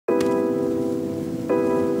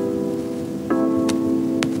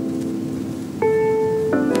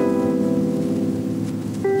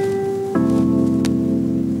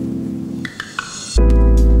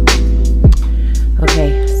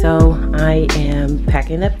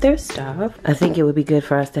packing up their stuff. I think it would be good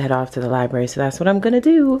for us to head off to the library, so that's what I'm gonna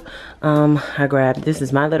do. I grabbed, this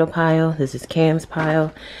is my little pile, this is Cam's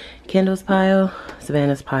pile, Kendall's pile,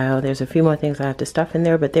 Savannah's pile. There's a few more things I have to stuff in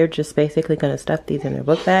there, but they're just basically gonna stuff these in their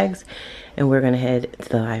book bags, and we're gonna head to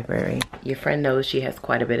the library. Your friend knows she has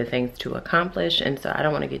quite a bit of things to accomplish, and so I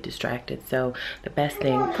don't want to get distracted. So the best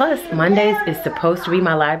thing, plus Mondays is supposed to be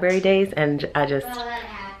my library days, and I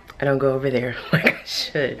don't go over there like I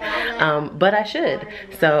should, but I should.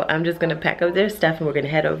 So I'm just gonna pack up their stuff and we're gonna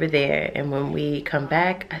head over there. And when we come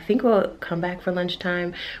back, I think we'll come back for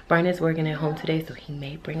lunchtime. Brian is working at home today, so he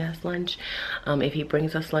may bring us lunch. If he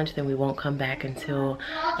brings us lunch, then we won't come back until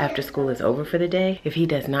after school is over for the day. If he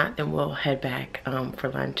does not, then we'll head back for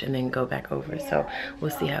lunch and then go back over. So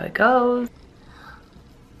we'll see how it goes.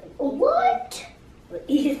 What?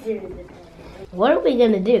 What are we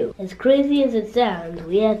gonna do? As crazy as it sounds,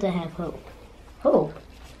 we have to have hope. Hope?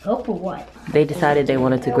 Hope for what? They decided they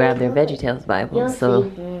wanted to grab their VeggieTales Bibles, so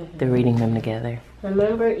they're reading them together.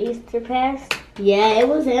 Remember Easter past? Yeah, it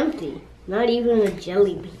was empty. Not even a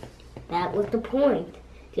jelly bean. That was the point.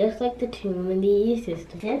 Just like the tomb in the Easter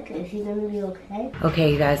story. Is he gonna be okay?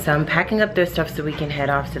 Okay, you guys, so I'm packing up their stuff so we can head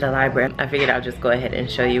off to the library. I figured I'll just go ahead and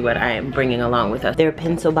show you what I am bringing along with us. They're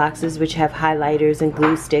pencil boxes which have highlighters and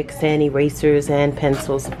glue sticks and erasers and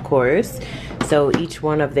pencils, of course. So each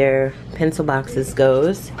one of their pencil boxes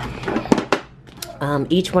goes.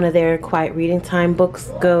 Each one of their quiet reading time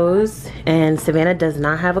books goes, and Savannah does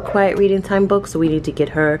not have a quiet reading time book, so we need to get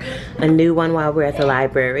her a new one while we're at the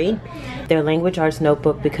library. Their language arts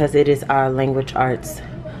notebook, because it is our language arts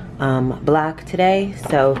block today,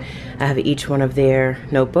 so I have each one of their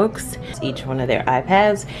notebooks, each one of their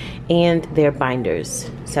iPads, and their binders.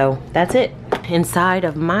 So that's it. Inside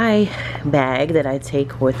of my bag that I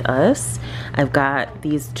take with us, I've got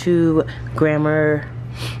these 2 grammar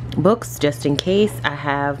books just in case. I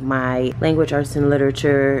have my language arts and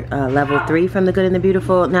literature level 3 from The Good and the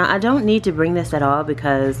Beautiful. Now I don't need to bring this at all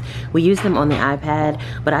because we use them on the iPad,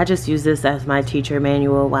 but I just use this as my teacher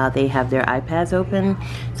manual while they have their iPads open,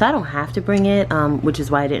 so I don't have to bring it, which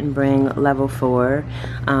is why I didn't bring level 4,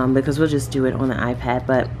 because we'll just do it on the iPad,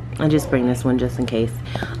 but I just bring this one just in case.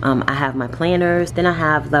 I have my planners, then I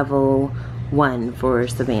have level 1 for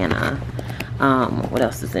Savannah. What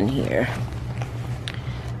else is in here?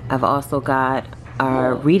 I've also got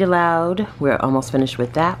our read aloud. We're almost finished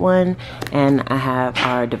with that one. And I have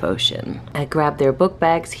our devotion. I grabbed their book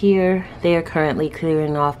bags here. They are currently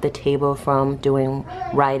clearing off the table from doing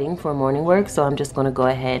writing for morning work. So I'm just gonna go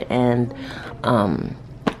ahead and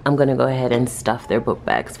stuff their book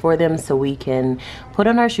bags for them so we can put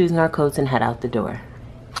on our shoes and our coats and head out the door.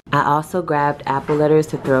 I also grabbed apple letters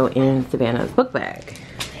to throw in Savannah's book bag.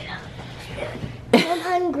 I'm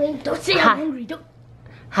hungry. Don't say I'm hungry. Don't.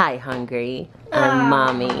 Hi, hungry. I'm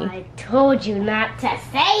Mommy. I told you not to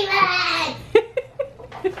say that!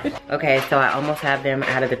 Okay, so I almost have them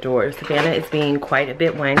out of the door. Savannah is being quite a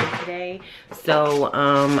bit whiny today, so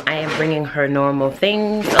I am bringing her normal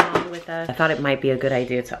things along with us. I thought it might be a good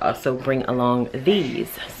idea to also bring along these.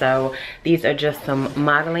 So these are just some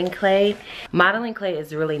modeling clay. Modeling clay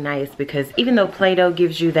is really nice because even though Play-Doh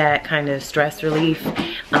gives you that kind of stress relief,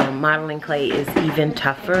 modeling clay is even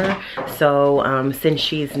tougher. So since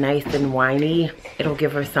she's nice and whiny, it'll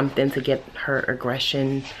give her something to get her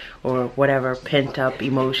aggression or whatever pent up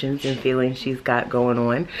emotions and feelings she's got going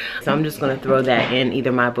on. So I'm just gonna throw that in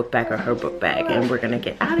either my book bag or her book bag, and we're gonna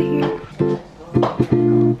get out of here.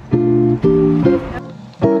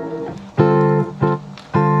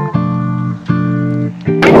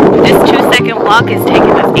 This 2-second walk is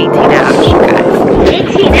taking us 18 hours, you guys.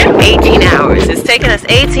 18 hours. It's taking us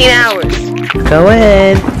 18 hours. Go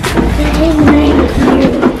ahead.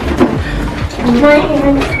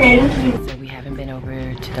 Thank you. So we haven't been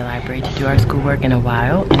over to the library to do our schoolwork in a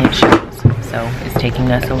while, and it shows. So it's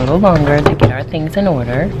taking us a little longer to get our things in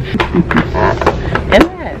order.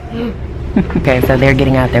 Okay, so they're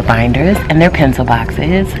getting out their binders and their pencil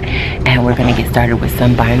boxes, and we're gonna get started with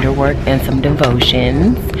some binder work and some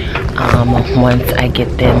devotions. Once I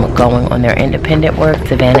get them going on their independent work,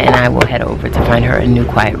 Savannah and I will head over to find her a new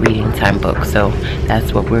quiet reading time book. So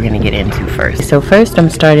that's what we're gonna get into first. So first I'm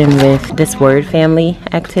starting with this word family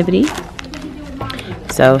activity.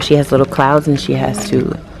 So she has little clouds and she has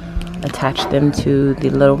to attach them to the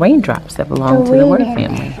little raindrops that belong to the word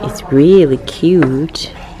family. It's really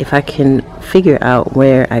cute. If I can figure out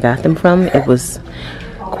where I got them from, it was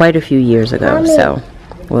quite a few years ago, so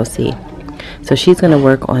we'll see. So she's gonna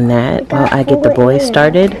work on that while I get the boys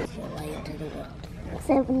started.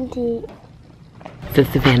 70. So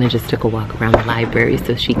Savannah just took a walk around the library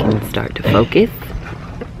so she can start to focus.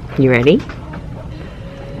 You ready?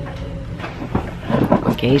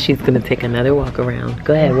 Okay, she's gonna take another walk around.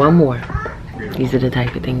 Go ahead, one more. These are the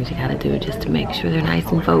type of things you gotta do just to make sure they're nice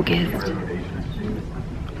and focused.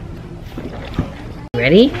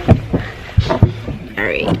 Ready? All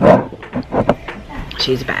right.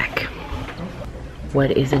 She's back.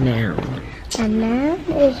 What is a noun? A noun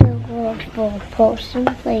is a word for a person,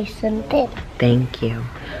 place, and thing. Thank you.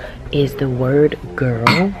 Is the word girl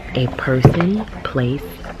a person, place,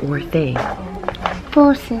 or thing?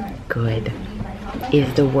 Person. Good.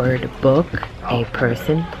 Is the word book a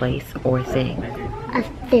person, place, or thing? A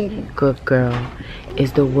thing. Good girl.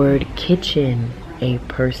 Is the word kitchen a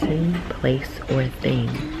person, place, or thing?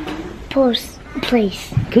 Place.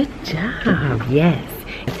 Good job. Yes.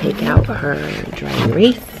 Take out her dry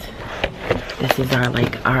erase. This is our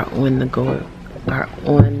on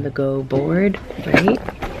the go board, right?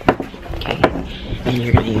 Okay. And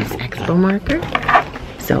you're gonna use expo marker.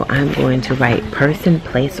 So I'm going to write person,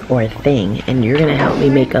 place, or thing, and you're gonna help me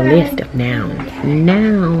make a list of nouns.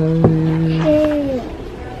 Noun.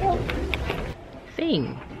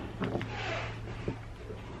 Thing.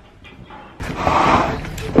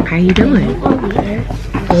 How you doing?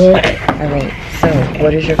 Good. All right. So,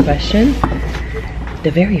 what is your question?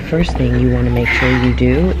 The very first thing you want to make sure you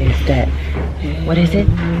do is that. What is it?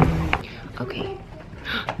 Okay.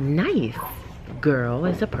 Nice. Girl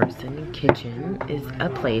is a person, kitchen is a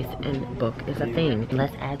place, and book is a thing.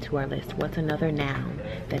 Let's add to our list. What's another noun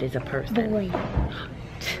that is a person? Boy.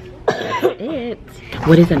 That's it.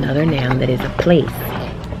 What is another noun that is a place?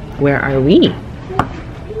 Where are we?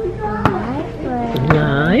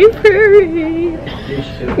 Library.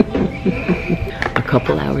 A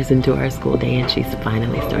couple hours into our school day and she's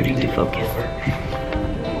finally starting to focus.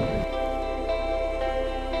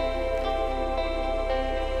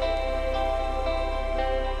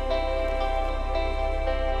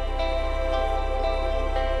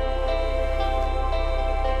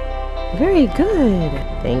 Very good.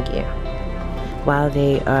 Thank you. While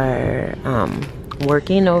they are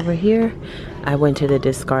working over here, I went to the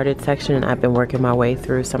discarded section and I've been working my way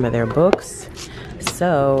through some of their books.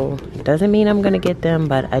 So, doesn't mean I'm gonna get them,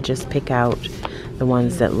 but I just pick out the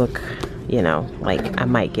ones that look, you know, like I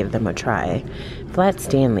might give them a try. Flat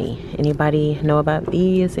Stanley. Anybody know about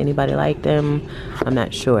these? Anybody like them? I'm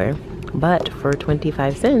not sure. But for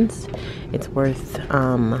 25 cents, it's worth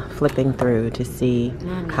flipping through to see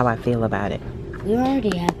how I feel about it. We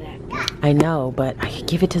already have that. I know, but I could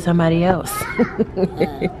give it to somebody else.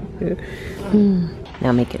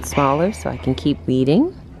 Now make it smaller so I can keep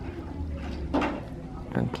reading.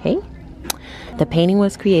 Okay. The painting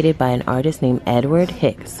was created by an artist named Edward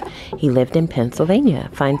Hicks. He lived in Pennsylvania.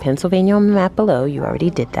 Find Pennsylvania on the map below. You already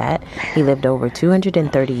did that. He lived over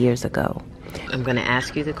 230 years ago. I'm going to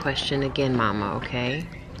ask you the question again, Mama, okay?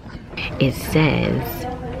 It says,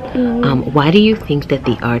 why do you think that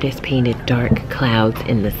the artist painted dark clouds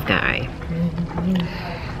in the sky?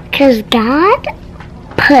 Because God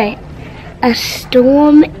put a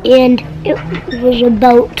storm and it was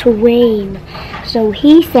about to rain. So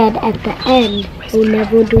he said at the end, we'll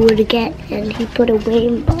never do it again. And he put a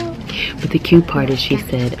rainbow. But the cute part is she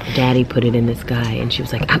said, Daddy put it in the sky. And she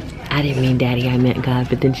was like, I didn't mean Daddy, I meant God.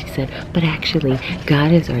 But then she said, but actually,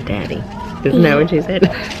 God is our daddy. Isn't that what she said?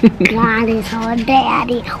 God is our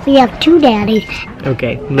daddy. We have two daddies.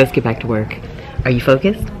 Okay, let's get back to work. Are you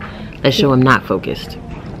focused? Let's show him not focused.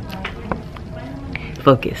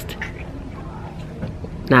 Focused.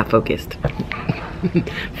 Not focused.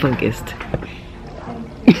 Focused.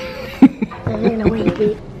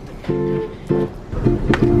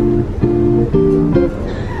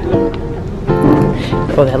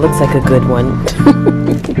 Oh, that looks like a good one.